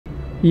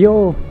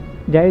Yo,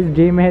 guys,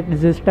 game has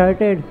just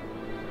started,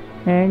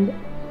 and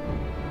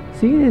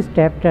see this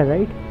chapter,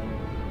 right?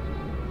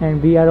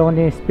 And we are on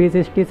a space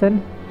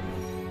station.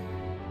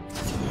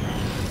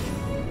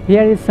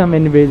 Here is some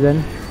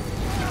invasion,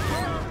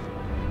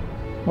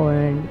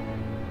 and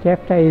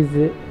chapter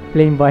is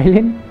playing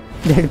violin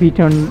that we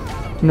can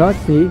not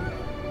see.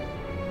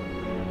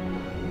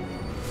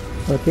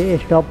 Okay,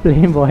 stop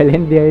playing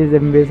violin. There is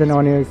invasion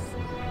on your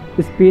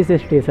space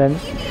station.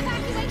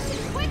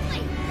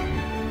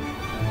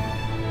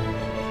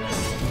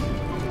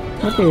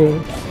 Okay,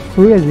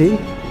 who is he?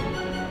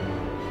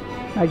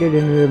 I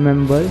didn't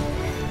remember.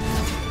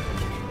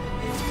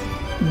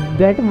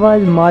 That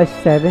was March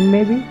 7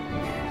 maybe?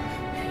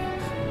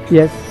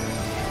 Yes.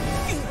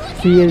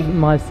 She is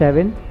March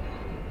 7th.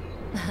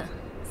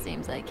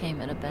 Seems I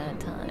came at a bad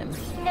time.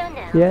 No.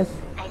 Yes.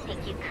 I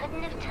think you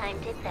couldn't have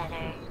timed it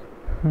better.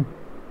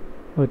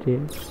 Okay.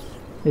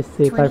 It's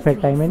a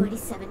perfect timing.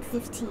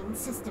 47:15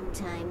 system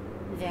time.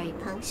 Very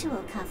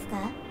punctual,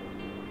 Kafka.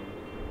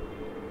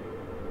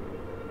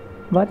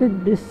 What is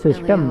this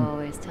system? Hwllo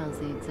always tells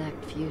the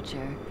exact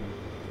future.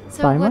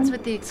 So Paimon? what's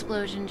with the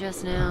explosion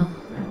just now?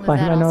 Was Paimon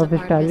that also of the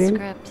part Star of the Rail?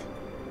 script?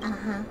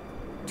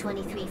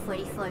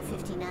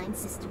 23:44:59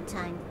 system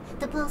time.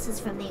 The pulses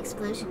from the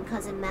explosion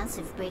cause a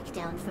massive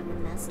breakdown from the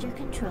master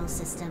control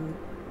system.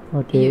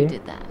 Okay. You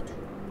did that.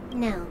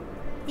 No,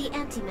 the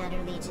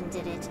Antimatter Legion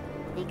did it.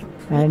 They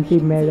completely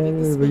Antimatter invaded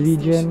the space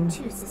Legion.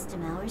 station 2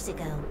 system hours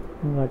ago.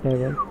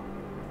 Whatever.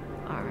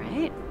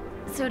 Alright.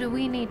 So do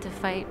we need to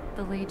fight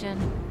the Legion?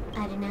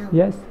 I don't know.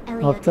 Yes,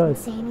 Elio of didn't course.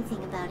 say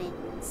anything about it,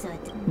 so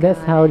it didn't. That's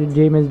how the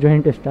game is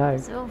going to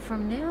start. So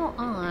from now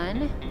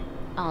on,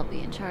 I'll be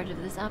in charge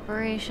of this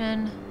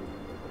operation.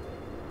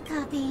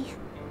 Copy.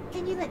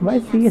 Can you let Why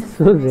me she have is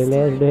some so fun this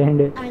relaxed time?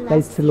 and Our like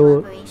last few slow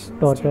operations turned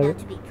daughter? out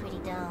to be pretty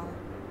dull.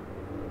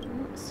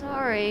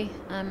 Sorry,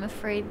 I'm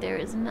afraid there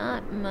is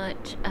not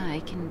much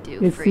I can do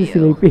Is for she you.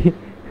 sleepy?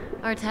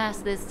 Our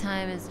task this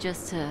time is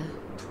just to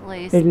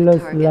place It the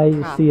looks target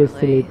like she is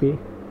properly. sleepy.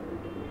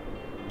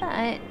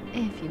 But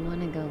if you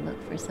want to go look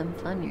for some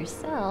fun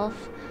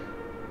yourself,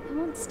 I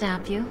won't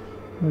stop you.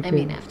 Okay. I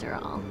mean, after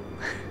all.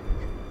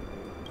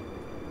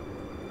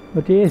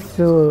 Okay,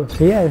 so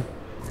here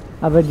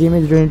our game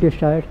is going to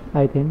start,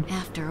 I think.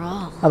 After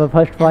all, Our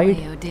first fight.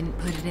 Hwllo didn't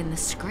put it in the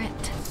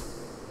script.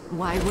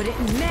 Why would it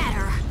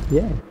matter?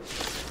 Yeah.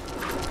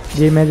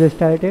 Game has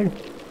started.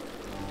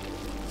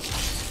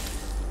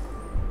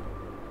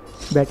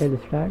 Battle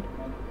start.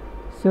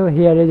 So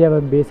here is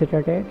our base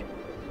attack.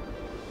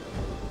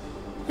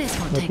 This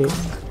won't take Okay.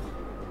 long.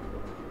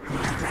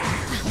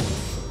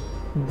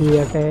 The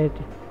attack.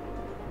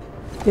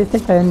 It's a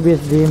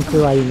turn-based game,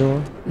 so I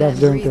know that's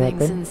That going to breathing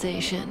happen.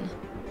 sensation.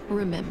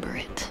 Remember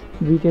it.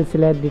 We can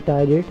select the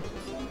target.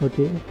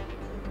 Okay.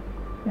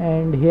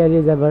 And here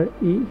is our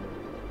E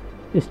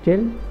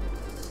still,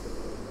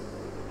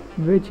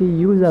 which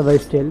use our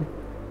still.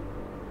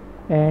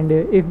 And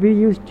if we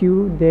use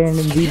Q, then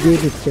we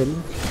get still.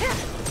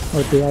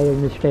 Okay, I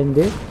understand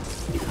this.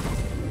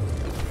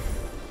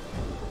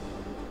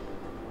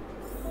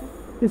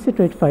 It's a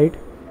trade fight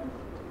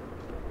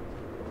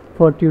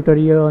for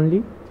tutorial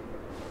only.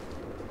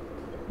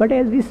 But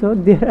as we saw,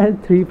 there are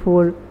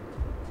 3-4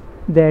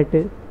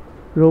 that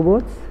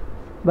robots,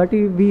 but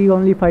we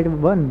only fight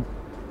one.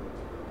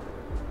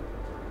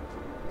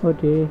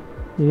 Okay,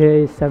 here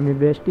is some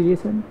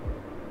investigation.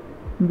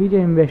 We can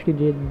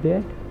investigate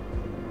that.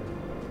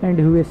 And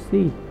who is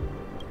she?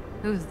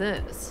 Who's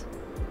this?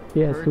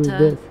 Yes, who's Herta?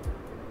 this?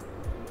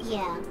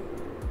 Yeah.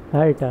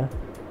 Herta.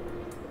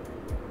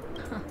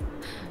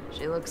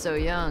 She looks so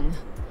young.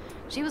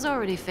 She was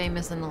already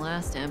famous in the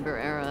last Amber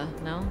era,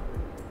 no?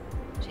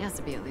 She has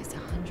to be at least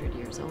 100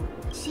 years old.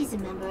 She's a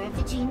member of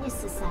the Genius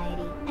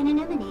Society and an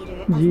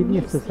emanator of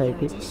Genius News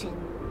Society. Edition.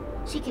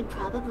 She could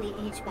probably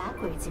age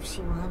backwards if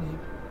she wanted.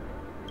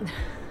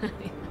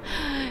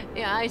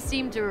 Yeah, I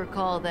seem to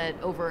recall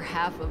that over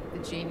half of the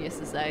Genius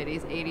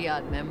Society's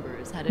 80-odd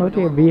members had a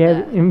Okay, normal we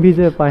have death.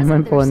 invisible Wasn't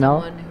Paimon there for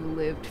now. someone who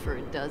lived for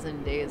a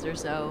dozen days or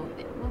so?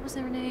 What was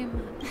their name?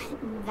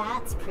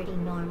 That's pretty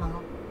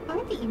normal.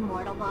 Aren't the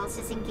immortal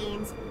bosses in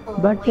games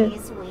But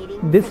always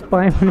waiting this for the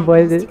Paimon protagonist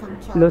was to come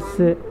kill looks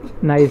them?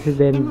 nicer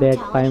than that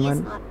Immortality is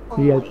Paimon, not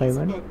real always a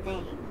Paimon. good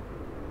thing.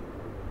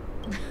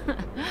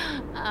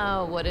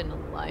 Oh, what an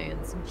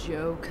alliance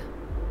joke.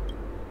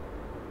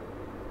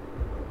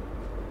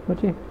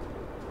 Okay.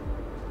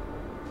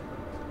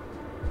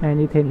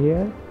 Anything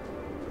here?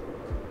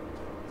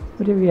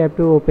 Okay, we have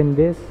to open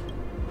this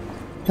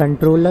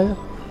controller.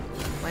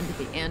 When did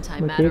the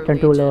antimatter Okay,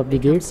 controller Legion of the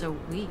become gate. so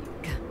weak?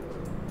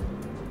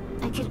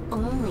 I could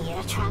only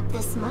attract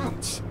this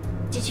much.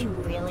 Did you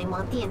really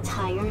want the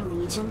entire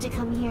Legion to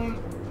come here?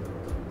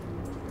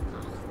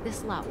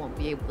 This lot won't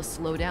be able to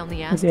slow down the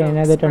Okay, Astro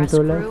another Express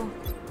controller. crew.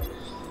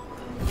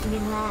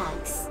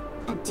 Relax.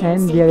 A And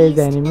Doomsday there is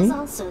the Beast enemy. is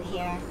also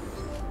here.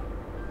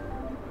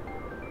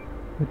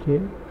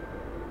 Okay.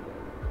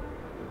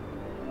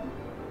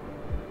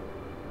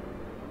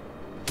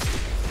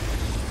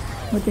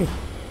 Okay.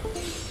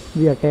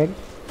 We attacked.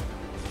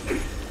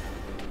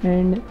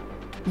 And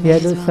May here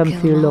as is well some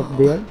kill shield them of all.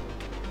 there.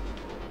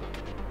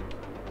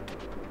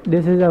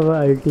 This is our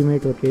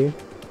ultimate, okay.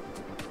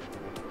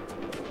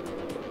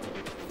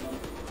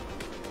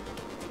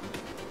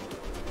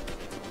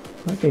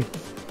 Okay.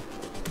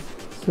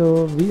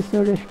 So we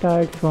should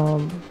start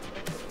from,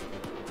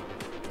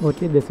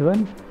 okay, this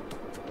one.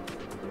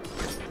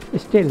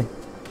 Still,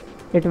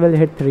 it will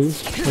hit 3.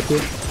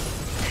 Okay.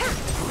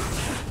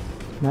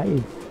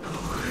 Nice.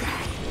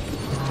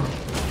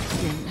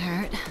 Didn't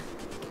hurt.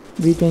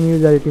 We can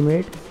use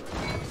ultimate.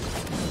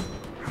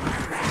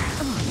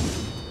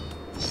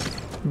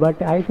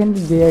 But I think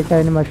their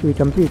turn must be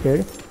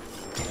completed.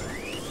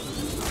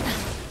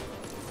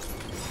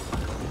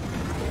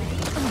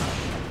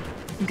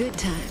 Good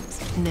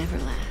times never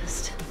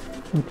last.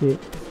 Okay.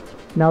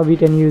 Now we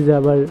can use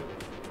our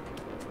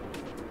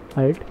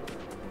ult.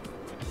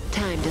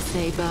 Time to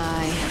say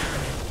bye.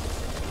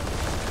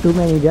 Too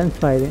many guns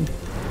firing.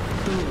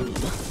 Boom.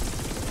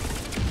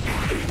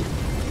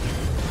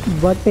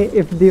 But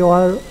if they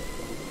are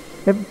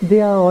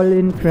all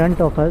in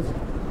front of us,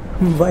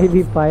 why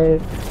we fire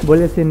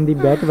bullets in the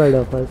backward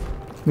of us?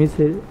 Means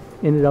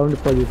in round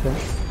position.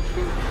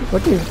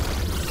 What is?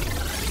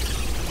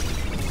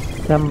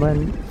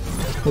 Someone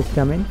is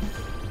coming.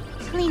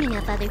 Cleaning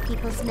up other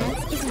people's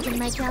mess isn't in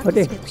my job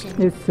Okay,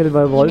 description. it's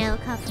silver You wolf. know,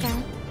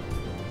 Kafka?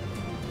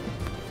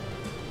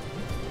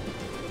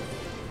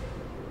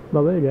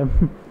 Bubble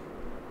gum.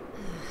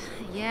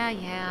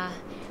 Yeah.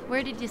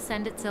 Where did you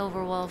send it,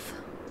 Silverwolf?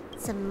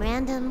 Some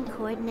random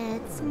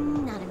coordinates,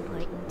 not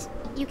important.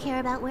 You care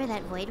about where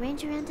that Void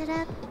Ranger ended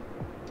up?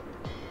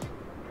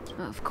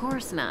 Of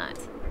course not.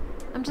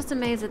 I'm just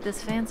amazed at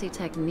this fancy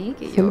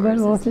technique of Silver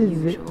yours wolf as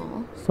is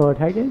usual.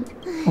 short-sighted,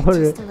 or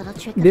Just a little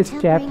trick of this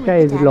tampering chapter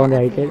with is the data of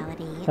long-sighted.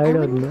 reality. I I don't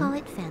wouldn't know. call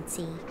it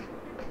fancy.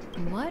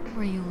 What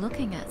were you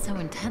looking at so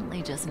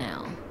intently just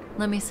now?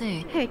 Let me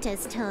see.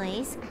 Herta's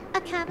Toys, a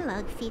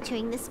catalog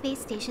featuring the space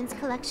station's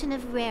collection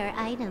of rare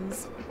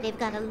items. They've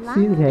got a lot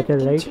She's of hater,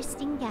 right?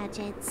 interesting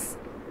gadgets.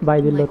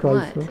 By the Like look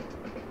what? also.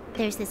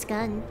 There's this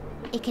gun.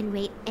 It can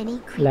rate any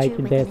creature Like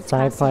within that its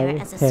sci-fi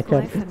crosshair as a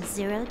score hacker. from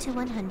 0 to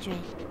 100.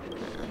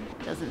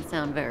 Doesn't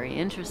sound very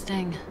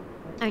interesting.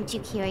 Aren't you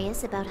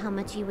curious about how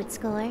much you would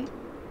score?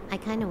 I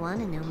kinda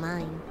wanna know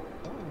mine.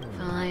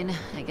 Fine.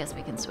 I guess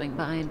we can swing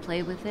by and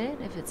play with it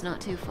if it's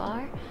not too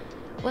far.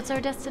 What's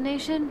our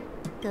destination?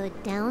 Go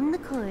down the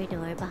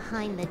corridor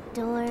behind the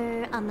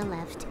door on the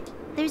left.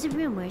 There's a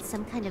room where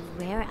some kind of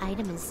rare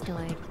item is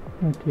stored.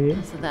 Okay.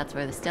 So that's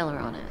where the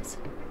Stellaron is.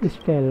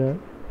 Stellar.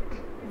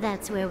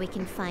 That's where we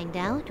can find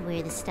out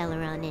where the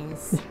Stellaron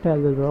is.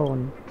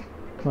 Stellaron.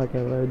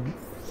 Whatever.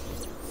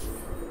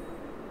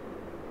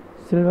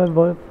 Silver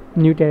wolf.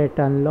 New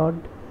character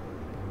unlocked.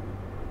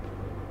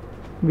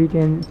 We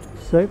can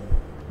swipe.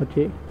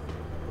 Okay.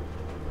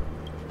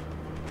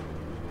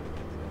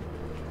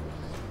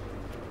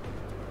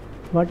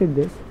 What is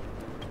this?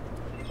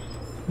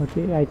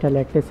 Okay, I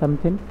selected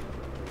something.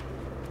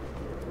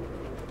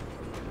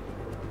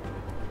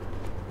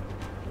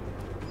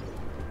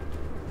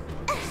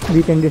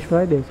 We can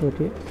destroy this,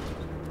 okay.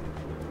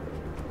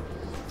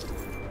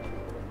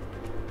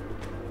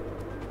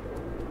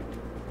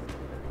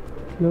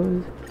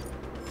 Close.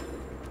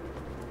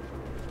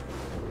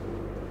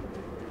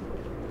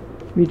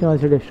 We can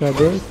also destroy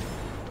this.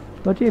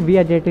 Okay, we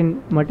are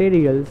getting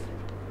materials.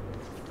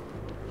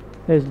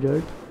 That's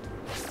good.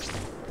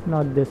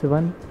 Not this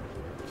one.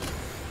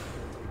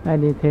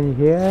 Anything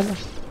here?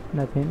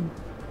 Nothing.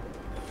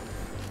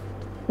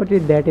 Okay,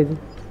 that is.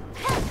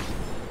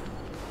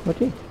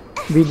 Okay,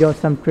 we got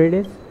some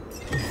trades,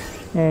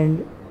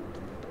 and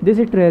this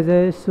is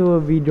treasure. So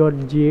we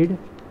got jade,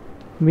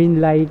 mean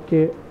like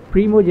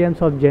primo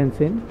gems of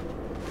Jensen.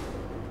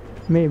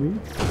 Maybe.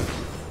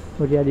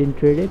 Okay, I didn't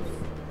trade it.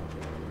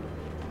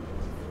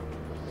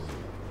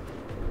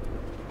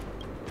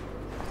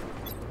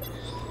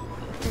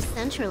 The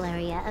central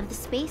area of the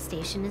space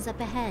station is up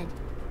ahead.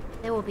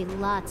 There will be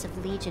lots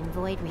of Legion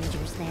Void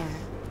Rangers there.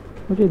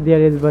 Okay,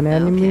 there is one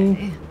enemy.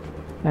 Okay.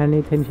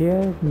 Anything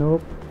here?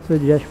 Nope. So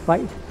just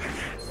fight.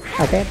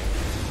 Attack.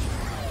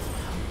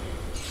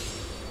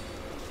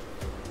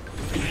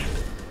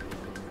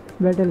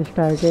 Battle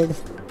started.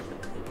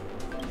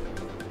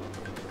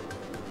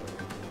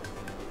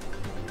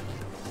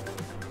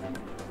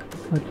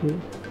 Okay.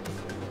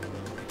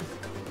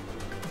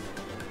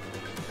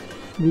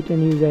 We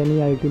can use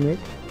any ultimate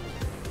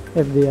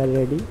if they are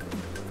ready.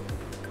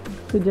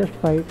 So just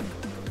fight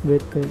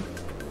with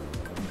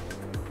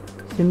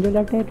single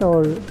attack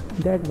or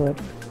that one.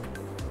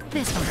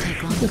 This won't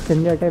take long. The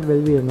single attack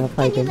will be enough,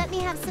 I Can you think. let me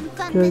have some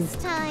fun Good. this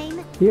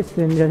time? Yes,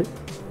 single.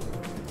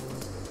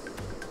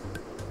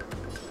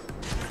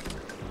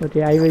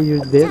 Okay, I will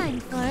use this. Time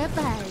for a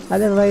buzz.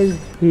 Otherwise,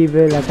 he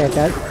will attack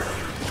us.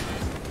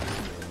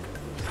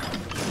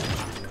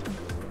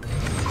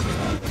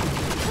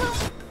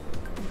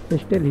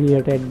 Still, he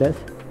attacked us.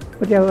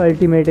 Okay, our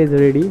ultimate is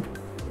ready.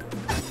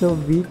 So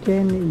we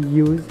can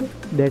use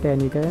that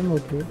anytime.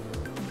 Okay.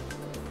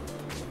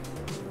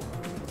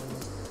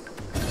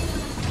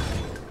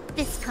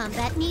 This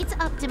combat needs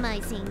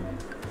optimizing.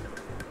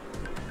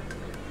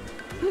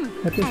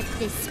 Okay. At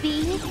this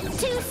speed,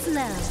 too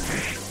slow.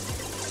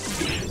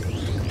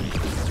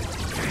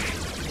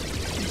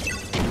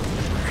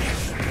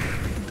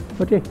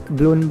 Okay,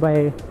 blown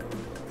by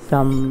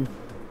some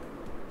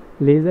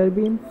laser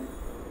beam.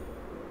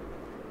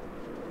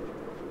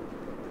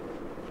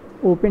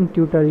 Open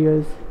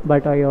tutorials,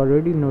 but I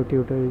already know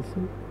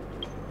tutorials.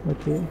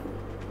 Okay.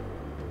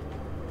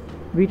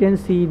 We can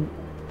see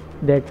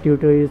that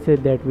tutorials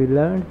that we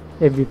learned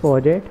before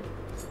that.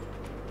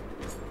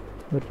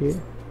 Okay.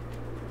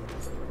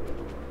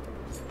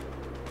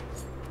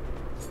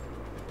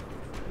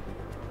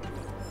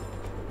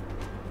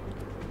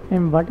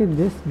 And what is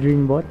this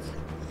green box?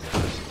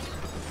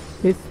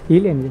 It's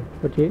healing.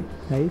 Okay,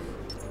 nice.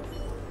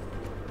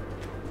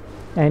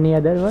 Any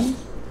other one?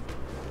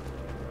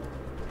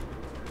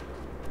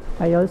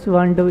 I also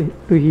want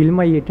to heal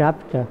my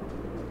chapter.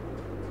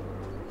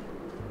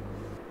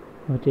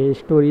 Okay,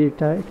 story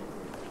start.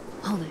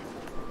 Hold it.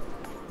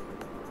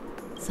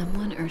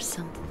 Someone or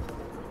something.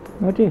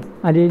 Okay,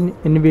 again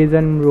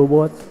invasion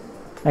robots.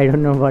 I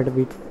don't know what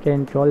we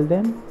can call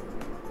them.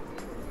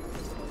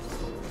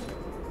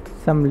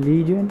 Some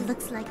legion.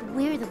 Looks like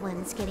we're the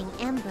ones getting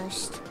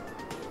ambushed.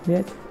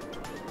 Yes.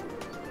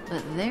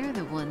 But they're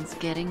the ones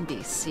getting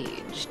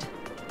besieged.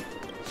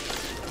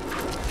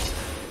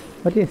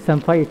 Okay, some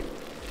fight.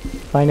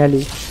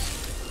 Finally.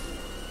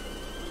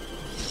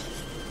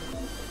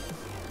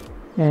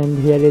 And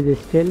here is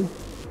still.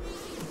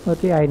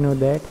 Okay, I know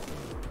that.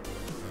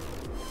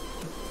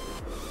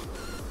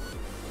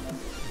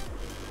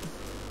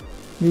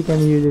 We can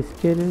use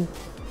skill,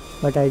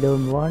 but I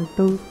don't want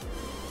to.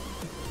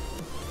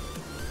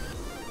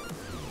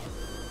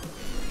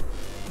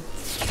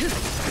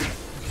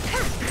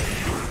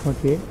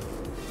 Okay.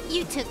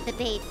 You took the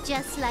bait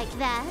just like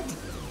that?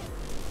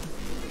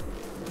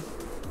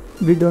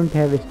 We don't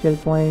have a skill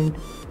point.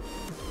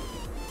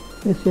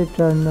 This should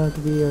turn out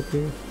to be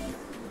okay.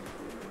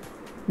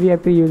 We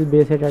have to use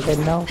base attack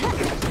now.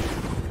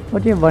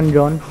 Okay, one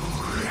drone.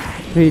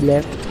 3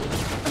 left.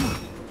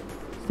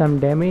 Some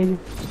damage.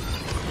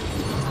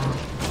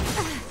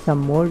 Some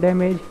more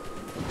damage.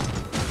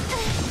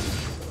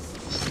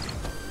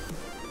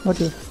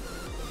 Okay.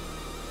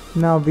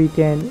 Now we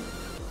can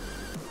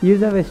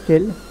use our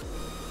still.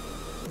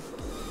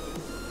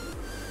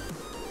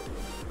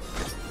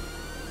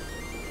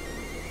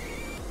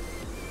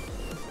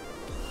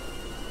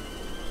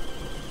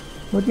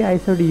 Okay, I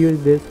should use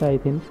this, I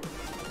think.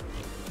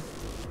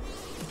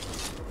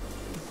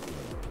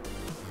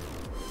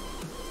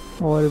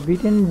 Or we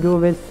can go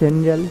with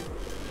Single.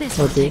 This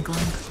won't Okay. take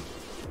long.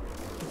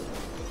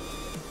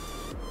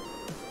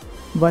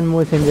 One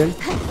more Single.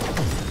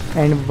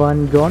 And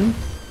one drone.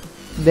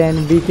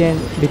 Then we can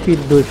defeat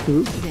those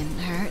two. Didn't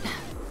hurt.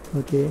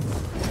 Okay.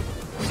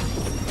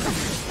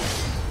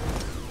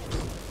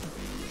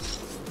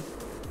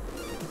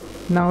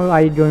 Now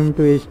I'm going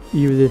to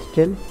use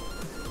still.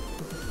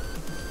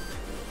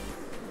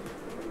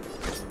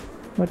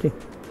 Okay.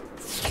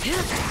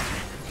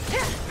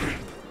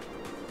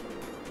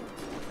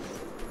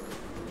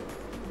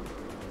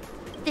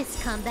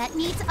 This combat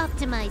needs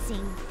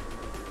optimizing.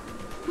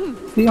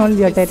 She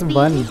only At attacked speed,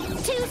 one.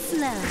 too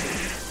slow.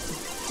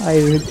 I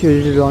will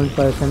choose the wrong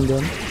person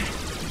then.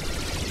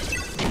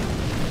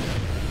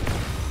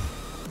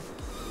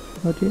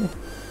 Okay.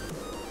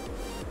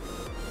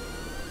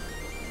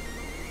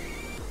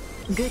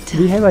 Good times.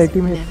 We have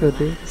ultimate never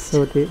okay. last.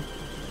 Okay.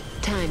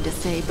 Time to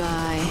say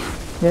bye.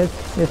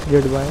 Yes,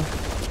 goodbye.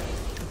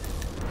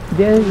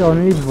 There is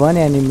only one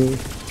enemy.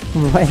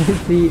 Why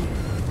is he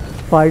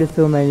fired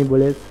so many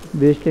bullets?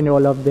 Wasting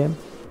all of them.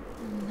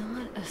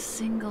 Not a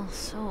single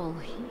soul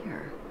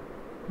here.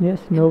 Yes,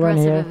 no one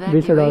here.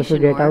 We should also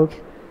Evacuation get out.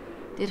 work.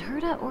 Did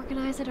Hwllo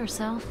organize it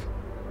herself?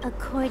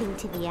 According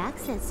to the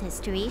access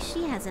history,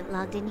 she hasn't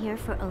logged in here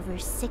for over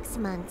 6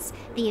 months.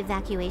 The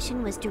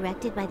evacuation was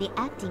directed by the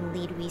acting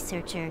lead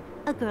researcher,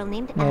 a girl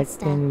named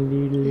Asta.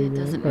 It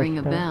doesn't ring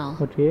a bell.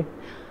 Okay.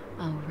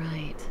 Oh,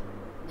 right.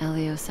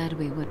 Hwllo said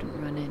we wouldn't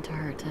run into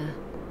her to...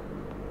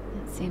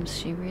 It seems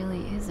she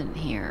really isn't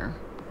here.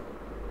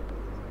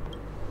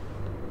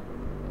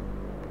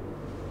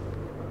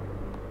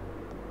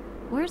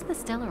 Where's the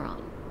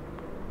Stellaron?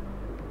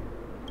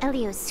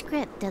 Hwllo's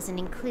script doesn't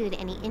include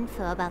any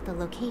info about the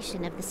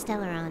location of the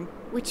Stellaron,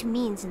 which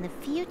means in the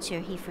future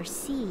he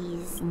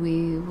foresees...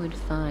 We would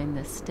find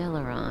the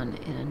Stellaron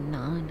in a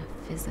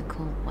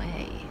non-physical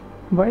way.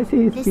 Why is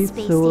he This speak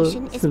space so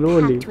station is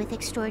slowly? packed with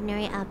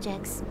extraordinary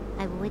objects.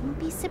 I wouldn't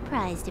be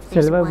surprised if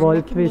there's Silver one ball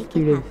that can make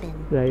speed it is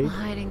happen. right.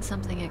 Hiding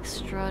something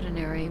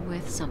extraordinary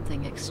with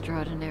something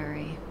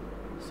extraordinary.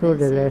 So the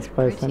This is last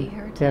person. pretty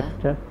Hwllo.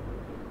 Chapter.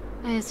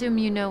 I assume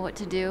you know what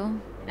to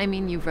do. I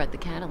mean, you've read the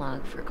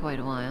catalog for quite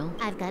a while.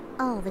 I've got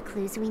all the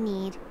clues we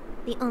need.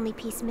 The only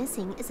piece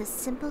missing is a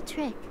simple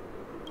trick.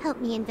 Help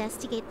me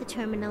investigate the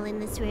terminal in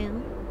this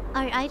room.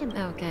 Our item...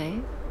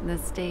 Okay, the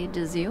stage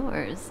is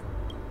yours.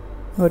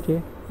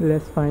 Okay,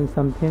 let's find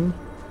something.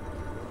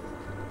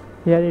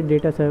 Here is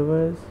data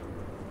servers.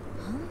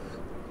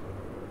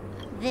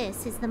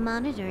 This is the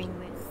monitoring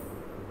room.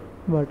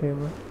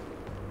 Whatever.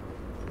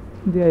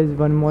 There is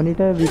one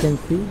monitor we can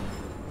see.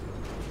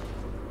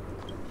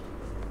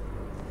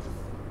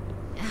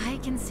 I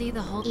can see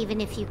the whole... Even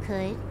if you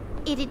could,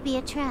 it'd be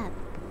a trap.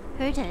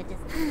 Hwllo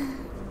does.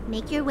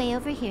 Make your way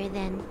over here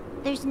then.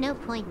 There's no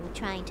point in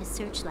trying to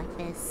search like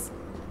this.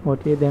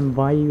 Okay, then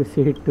why you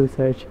say to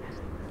search?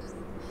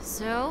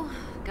 So,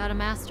 got a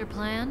master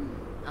plan?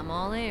 I'm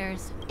all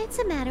ears. It's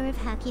a matter of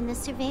hacking the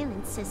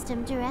surveillance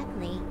system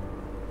directly.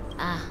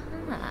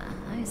 Aha,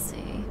 I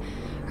see.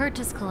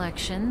 Hwllo's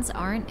collections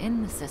aren't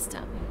in the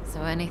system,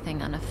 so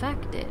anything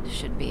unaffected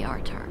should be our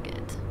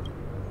target.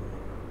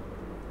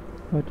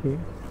 Okay.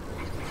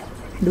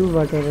 Do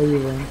whatever you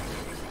want.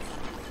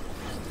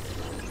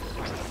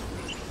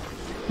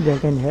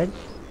 Jack and head.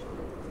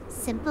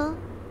 Simple,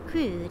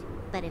 crude,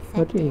 but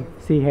effective. Okay,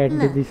 she had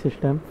Look, the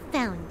system.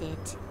 found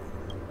it.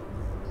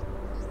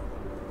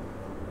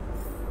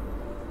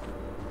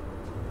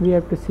 We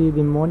have to see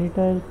the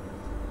monitor.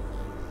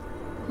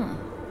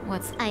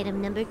 What's...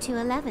 Item number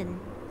 211.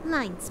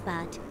 Line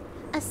spot.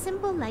 A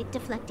simple light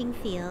deflecting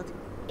field.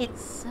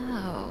 It's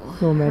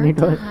So many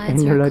Hwllo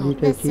hides her technology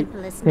the to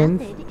simplest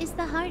sense. method is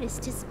the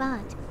hardest to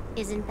spot.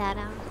 Isn't that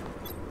our...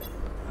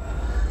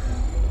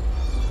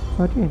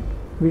 Okay,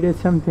 we did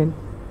something.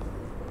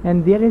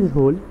 And there is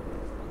hole.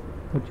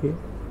 Okay.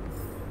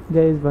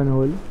 There is one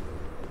hole.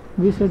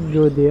 We should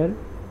go there.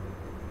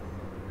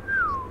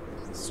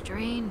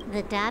 strange.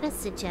 The data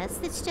suggests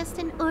it's just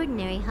an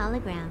ordinary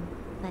hologram,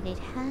 but it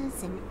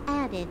has an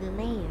added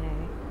layer.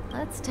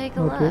 Let's take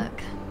a Okay.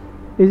 look.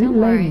 Is it Don't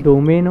worry. like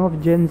domain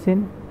of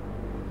Jensen?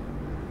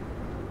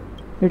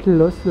 It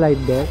looks like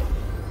that.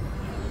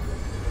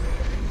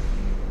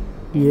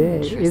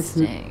 Yeah, it's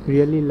Interesting.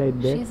 really like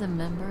that. She's a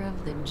member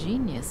of the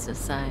Genius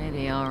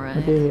Society, alright.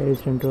 Okay, here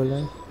is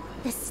controller.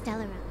 The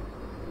Stellaron.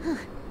 Huh.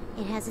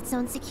 It has its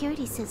own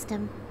security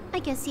system. I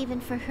guess even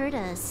for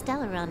Hwllo,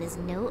 Stellaron is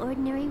no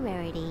ordinary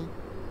rarity.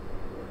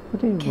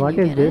 Okay, Can what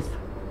you is get this?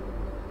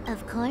 it?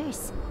 Of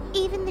course.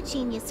 Even the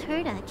genius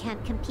Hwllo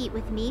can't compete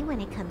with me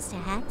when it comes to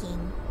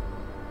hacking.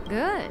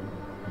 Good.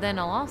 Then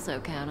I'll also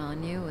count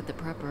on you with the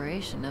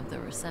preparation of the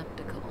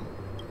receptacle.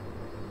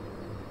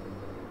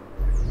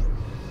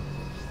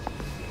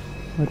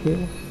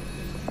 Okay.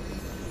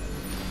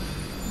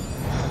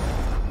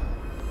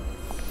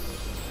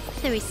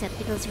 The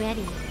receptacle's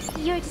ready.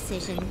 Your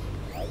decision.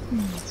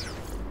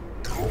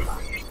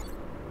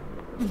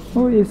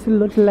 Oh, it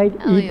looks like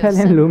Hwllo Ether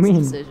said and this Lumin.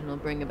 decision will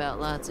bring about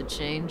lots of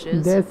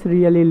changes. That's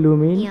really He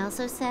Lumin.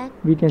 also said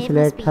We can it must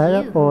select be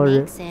her you who or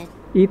makes it.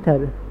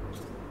 Ether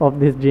of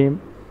this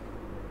game.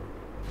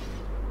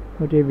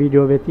 Okay, we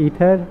go with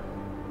Ether.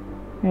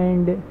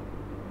 And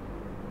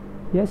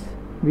yes,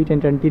 we can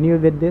continue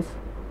with this.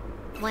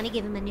 Want to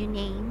give him a new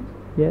name?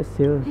 Yes,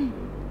 sure.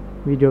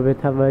 We go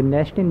with our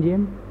NextIn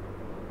game.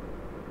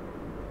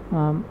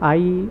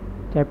 I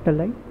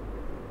capital I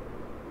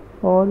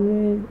or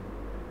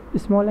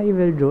small I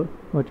will do.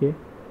 Okay.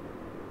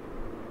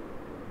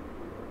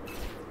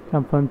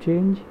 Confirm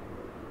change.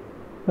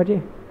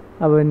 Okay.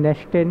 Our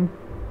NextIn,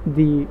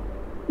 the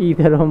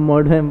Ether of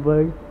modern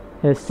world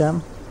has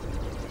come.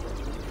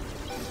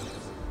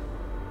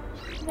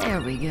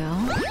 There we go.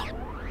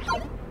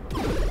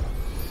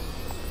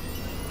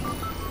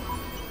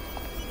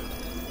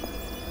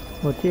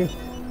 Okay.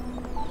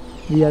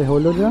 We are How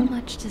hologram.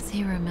 much does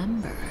he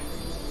remember?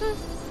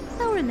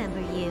 I'll remember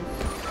you.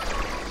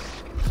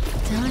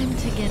 Time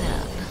to get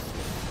up.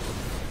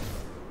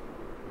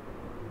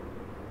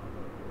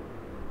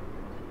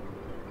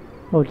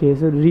 Okay,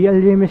 so real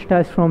game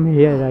starts from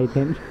here, I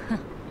think.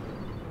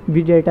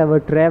 We get our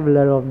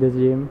traveler of this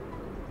game.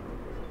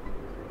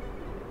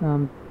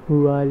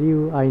 Who are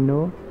you? I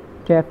know.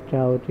 Captcha,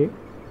 okay.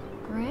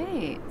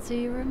 Great. So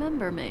you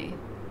remember me.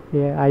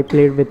 Yeah, I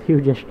played with you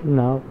just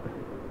now.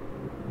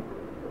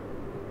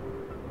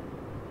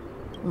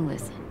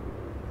 Listen,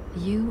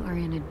 you are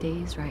in a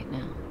daze right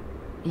now.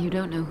 You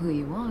don't know who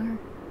you are,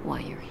 why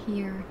you're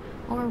here,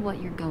 or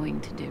what you're going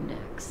to do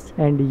next.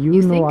 And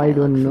you know think I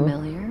don't look know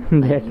familiar,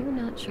 that. but you're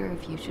not sure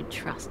if you should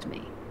trust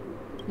me.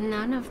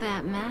 None of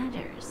that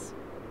matters.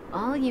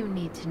 All you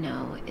need to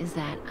know is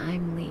that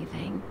I'm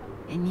leaving,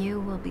 and you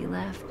will be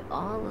left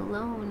all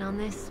alone on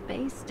this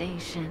space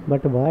station.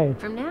 But why?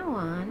 From now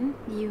on,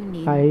 you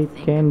need I to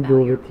think can about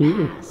go your with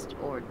you. past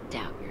or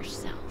doubt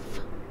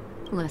yourself.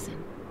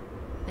 Listen,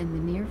 in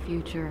the near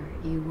future,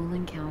 you will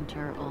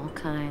encounter all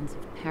kinds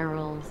of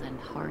perils and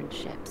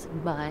hardships,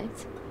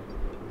 but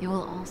you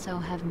will also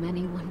have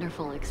many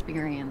wonderful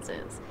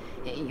experiences.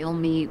 You'll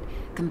meet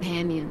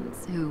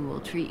companions who will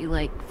treat you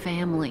like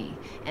family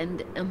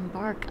and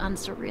embark on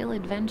surreal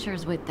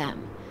adventures with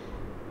them.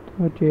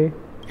 Okay.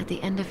 At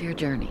the end of your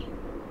journey,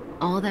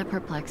 all that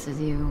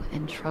perplexes you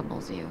and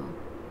troubles you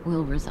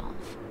will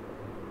resolve.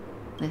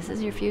 This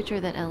is your future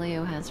that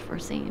Hwllo has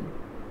foreseen.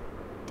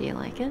 Do you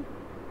like it?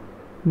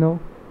 No.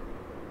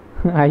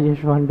 I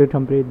just want to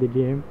complete the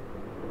game.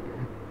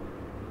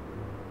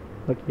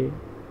 Okay.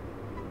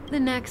 The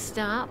next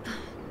stop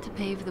to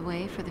pave the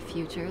way for the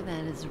future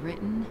that is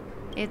written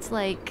It's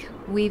like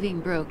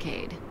weaving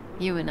brocade.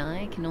 You and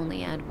I can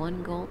only add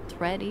one gold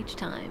thread each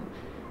time,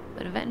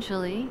 but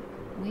eventually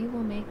we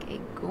will make a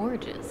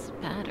gorgeous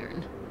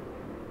pattern.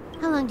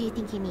 How long do you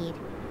think you need?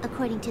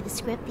 According to the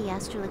script, the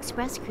Astral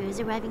Express crew is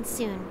arriving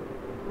soon.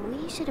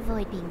 We should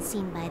avoid being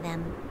seen by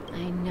them.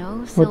 I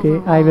know, Silver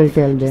Okay, I will Wolf.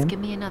 tell Just them. give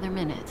me another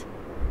minute.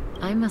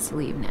 I must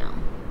leave now.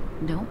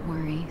 Don't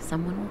worry,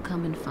 someone will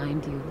come and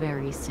find you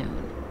very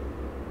soon.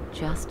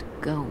 Just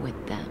go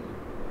with them.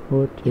 You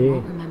Okay.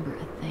 won't remember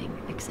a thing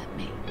except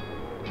me.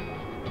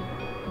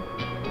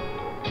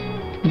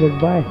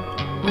 Goodbye.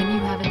 When you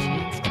have a